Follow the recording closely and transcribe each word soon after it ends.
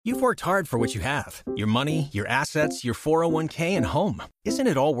You've worked hard for what you have. Your money, your assets, your 401k, and home. Isn't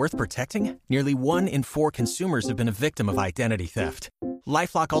it all worth protecting? Nearly 1 in 4 consumers have been a victim of identity theft.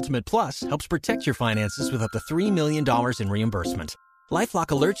 LifeLock Ultimate Plus helps protect your finances with up to $3 million in reimbursement. LifeLock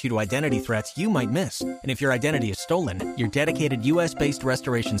alerts you to identity threats you might miss. And if your identity is stolen, your dedicated U.S.-based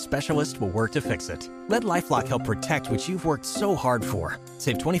restoration specialist will work to fix it. Let LifeLock help protect what you've worked so hard for.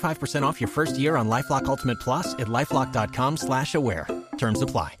 Save 25% off your first year on LifeLock Ultimate Plus at LifeLock.com/aware. Terms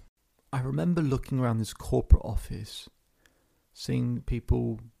apply. I remember looking around this corporate office, seeing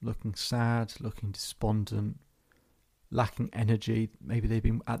people looking sad, looking despondent, lacking energy. Maybe they've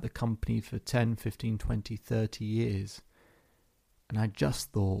been at the company for 10, 15, 20, 30 years. And I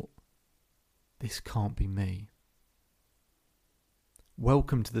just thought, this can't be me.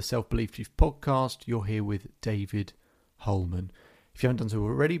 Welcome to the Self-Belief Chief podcast. You're here with David Holman. If you haven't done so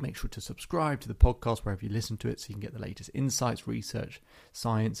already, make sure to subscribe to the podcast wherever you listen to it so you can get the latest insights, research,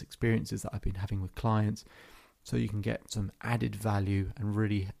 science, experiences that I've been having with clients, so you can get some added value and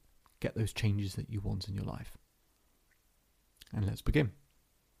really get those changes that you want in your life. And let's begin.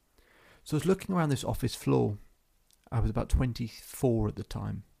 So I was looking around this office floor. I was about 24 at the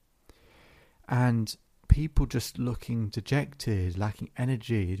time. And people just looking dejected, lacking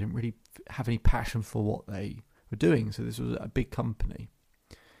energy, didn't really have any passion for what they were doing. So this was a big company.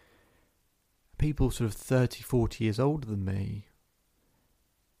 People sort of 30, 40 years older than me.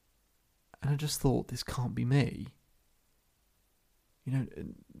 And I just thought, this can't be me. You know,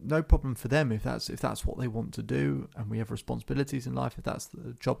 no problem for them if that's what they want to do, and we have responsibilities in life. If that's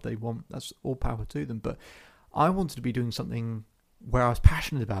the job they want, that's all power to them. But I wanted to be doing something where I was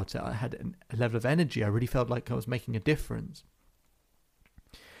passionate about it. I had a level of energy. I really felt like I was making a difference.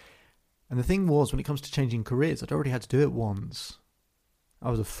 And the thing was, when it comes to changing careers, I'd already had to do it once.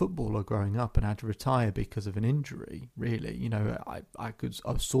 I was a footballer growing up and I had to retire because of an injury, really. You know, I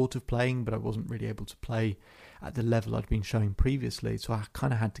was sort of playing, but I wasn't really able to play at the level I'd been showing previously. So I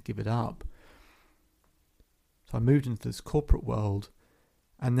kind of had to give it up. So I moved into this corporate world.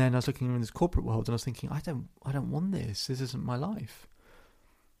 And then I was looking in this corporate world and I was thinking, I don't want this. This isn't my life.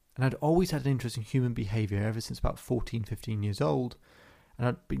 And I'd always had an interest in human behaviour ever since about 14, 15 years old. And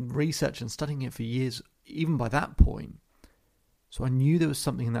I'd been researching and studying it for years, even by that point. So I knew there was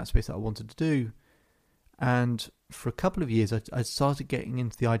something in that space that I wanted to do. And for a couple of years, I started getting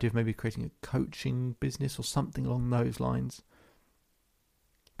into the idea of maybe creating a coaching business or something along those lines.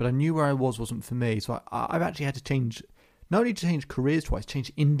 But I knew where I wasn't for me. So I've actually had to change, not only change careers twice,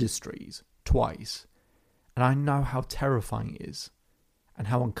 change industries twice. And I know how terrifying it is and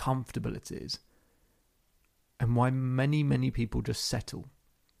how uncomfortable it is. And why many, many people just settle.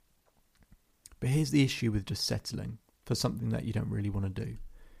 But here's the issue with just settling for something that you don't really want to do.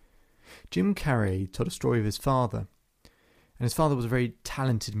 Jim Carrey told a story of his father. And his father was a very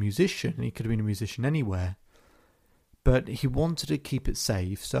talented musician, and he could have been a musician anywhere. But he wanted to keep it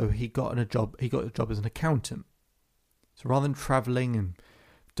safe, so he got a job as an accountant. So rather than travelling and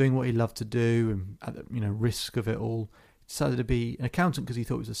doing what he loved to do and at the risk of it all, he decided to be an accountant because he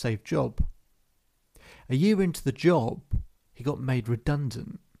thought it was a safe job. A year into the job, he got made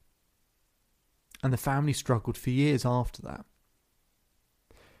redundant. And the family struggled for years after that.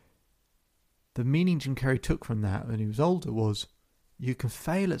 The meaning Jim Carrey took from that when he was older was, you can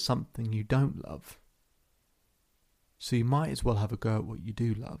fail at something you don't love. So you might as well have a go at what you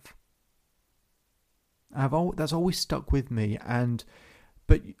do love. That's always stuck with me,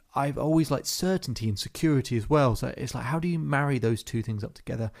 but I've always liked certainty and security as well. So it's like, how do you marry those two things up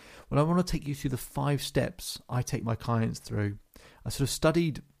together? Well, I want to take you through the 5 steps I take my clients through. I sort of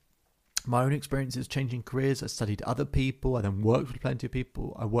studied my own experiences changing careers. I studied other people. I then worked with plenty of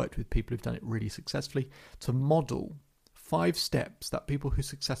people. I worked with people who've done it really successfully to model 5 steps that people who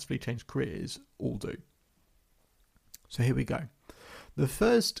successfully change careers all do. So here we go. The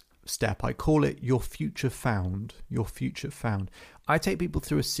first step, I call it your future found. Your future found. I take people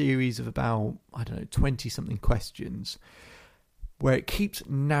through a series of about, 20 something questions where it keeps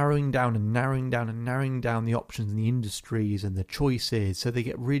narrowing down the options and the industries and the choices, so they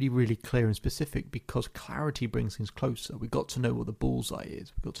get really, really clear and specific, because clarity brings things closer. We've got to know what the bullseye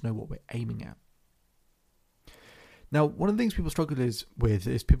is. We've got to know what we're aiming at. Now, one of the things people struggle with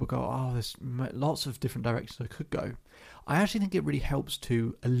is people go, there's lots of different directions I could go. I actually think it really helps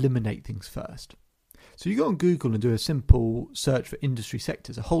to eliminate things first. So you go on Google and do a simple search for industry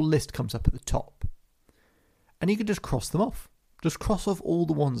sectors. A whole list comes up at the top. And you can just cross them off. Just cross off all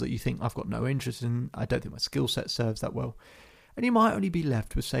the ones that you think I've got no interest in. I don't think my skill set serves that well. And you might only be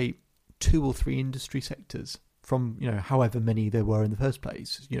left with, say, 2 or 3 industry sectors from, however many there were in the first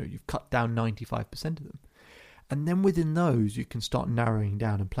place. You've cut down 95% of them. And then within those, you can start narrowing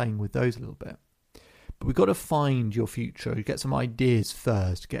down and playing with those a little bit. But we've got to find your future, get some ideas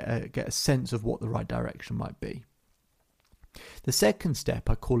first, get a sense of what the right direction might be. The second step,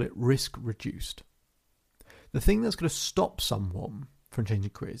 I call it risk reduced. The thing that's going to stop someone from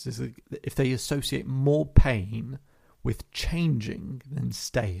changing careers is if they associate more pain with changing than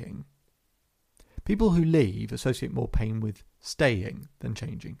staying. People who leave associate more pain with staying than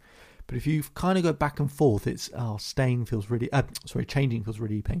changing. But if you kind of go back and forth, it's changing feels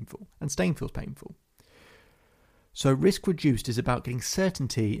really painful, and staying feels painful. So risk reduced is about getting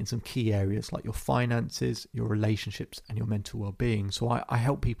certainty in some key areas like your finances, your relationships, and your mental well-being. So I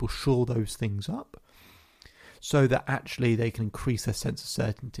help people shore those things up so that actually they can increase their sense of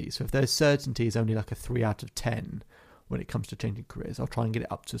certainty. So if their certainty is only like a 3 out of 10 when it comes to changing careers, I'll try and get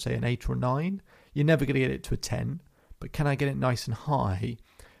it up to, say, an 8 or a 9. You're never going to get it to a 10, but can I get it nice and high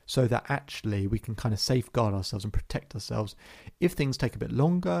so that actually we can kind of safeguard ourselves and protect ourselves if things take a bit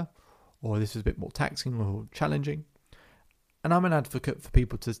longer, or this is a bit more taxing or challenging. And I'm an advocate for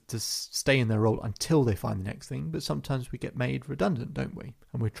people to stay in their role until they find the next thing, but sometimes we get made redundant, don't we?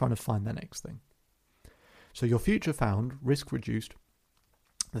 And we're trying to find the next thing. So your future found, risk reduced.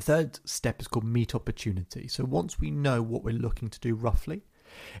 The third step is called meet opportunity. So once we know what we're looking to do roughly,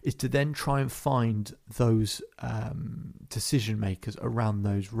 is to then try and find those decision makers around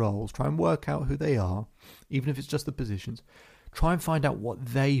those roles. Try and work out who they are, even if it's just the positions. Try and find out what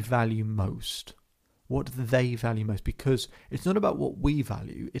they value most. What do they value most? Because it's not about what we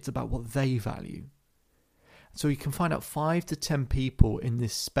value, it's about what they value. So you can find out 5 to 10 people in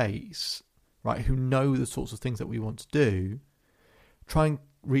this space, right, who know the sorts of things that we want to do. Try and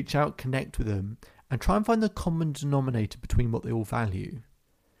reach out, connect with them, and try and find the common denominator between what they all value.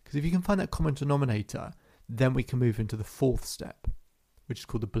 Because if you can find that common denominator, then we can move into the fourth step, which is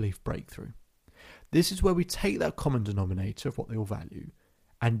called the belief breakthrough. This is where we take that common denominator of what they all value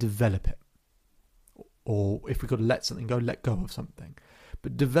and develop it. Or if we've got to let something go, let go of something.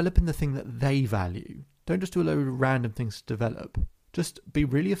 But developing the thing that they value. Don't just do a load of random things to develop. Just be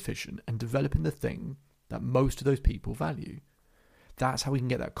really efficient and developing the thing that most of those people value. That's how we can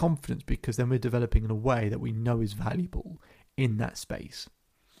get that confidence, because then we're developing in a way that we know is valuable in that space.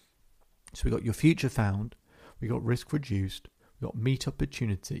 So we got your future found, we got risk reduced, we got meet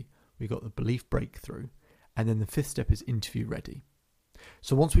opportunity, we got the belief breakthrough, and then the fifth step is interview ready.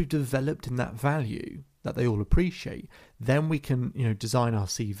 So once we've developed in that value that they all appreciate, then we can, design our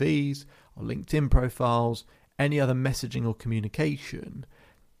CVs, our LinkedIn profiles, any other messaging or communication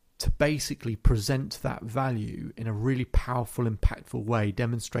to basically present that value in a really powerful, impactful way,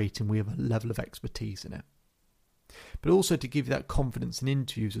 demonstrating we have a level of expertise in it. But also to give you that confidence in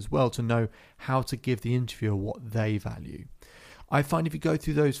interviews as well, to know how to give the interviewer what they value. I find if you go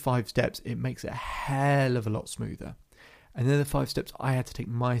through those 5 steps, it makes it a hell of a lot smoother. And they're the 5 steps I had to take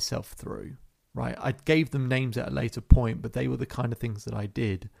myself through, right? I gave them names at a later point, but they were the kind of things that I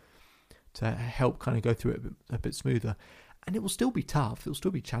did to help kind of go through it a bit smoother. And it will still be tough. It will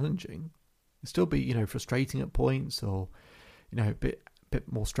still be challenging. It'll still be, frustrating at points, or, a bit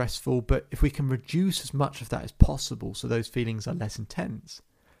more stressful. But if we can reduce as much of that as possible so those feelings are less intense,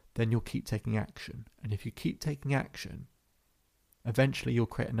 then you'll keep taking action. And if you keep taking action, eventually you'll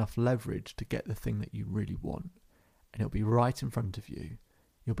create enough leverage to get the thing that you really want. And it'll be right in front of you.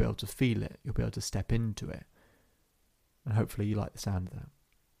 You'll be able to feel it. You'll be able to step into it. And hopefully you like the sound of that.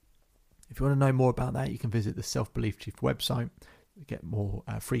 If you want to know more about that, you can visit the Self Belief Chief website. Get more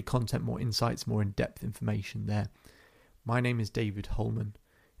free content, more insights, more in-depth information there. My name is David Holman.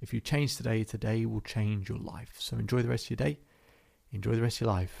 If you change today will change your life. So enjoy the rest of your day. Enjoy the rest of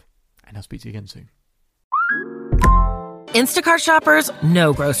your life. And I'll speak to you again soon. Instacart shoppers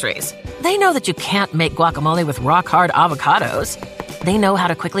know groceries. They know that you can't make guacamole with rock-hard avocados. They know how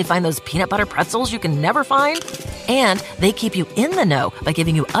to quickly find those peanut butter pretzels you can never find. And they keep you in the know by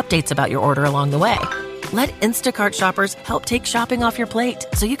giving you updates about your order along the way. Let Instacart shoppers help take shopping off your plate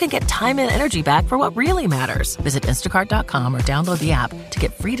so you can get time and energy back for what really matters. Visit instacart.com or download the app to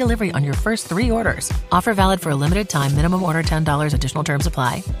get free delivery on your first 3 orders. Offer valid for a limited time. Minimum order $10. Additional terms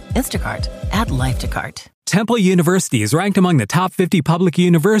apply. Instacart. Add life to cart. Temple University is ranked among the top 50 public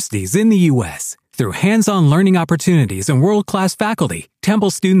universities in the U.S. Through hands-on learning opportunities and world-class faculty,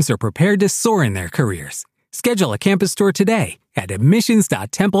 Temple students are prepared to soar in their careers. Schedule a campus tour today at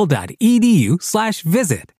admissions.temple.edu/visit.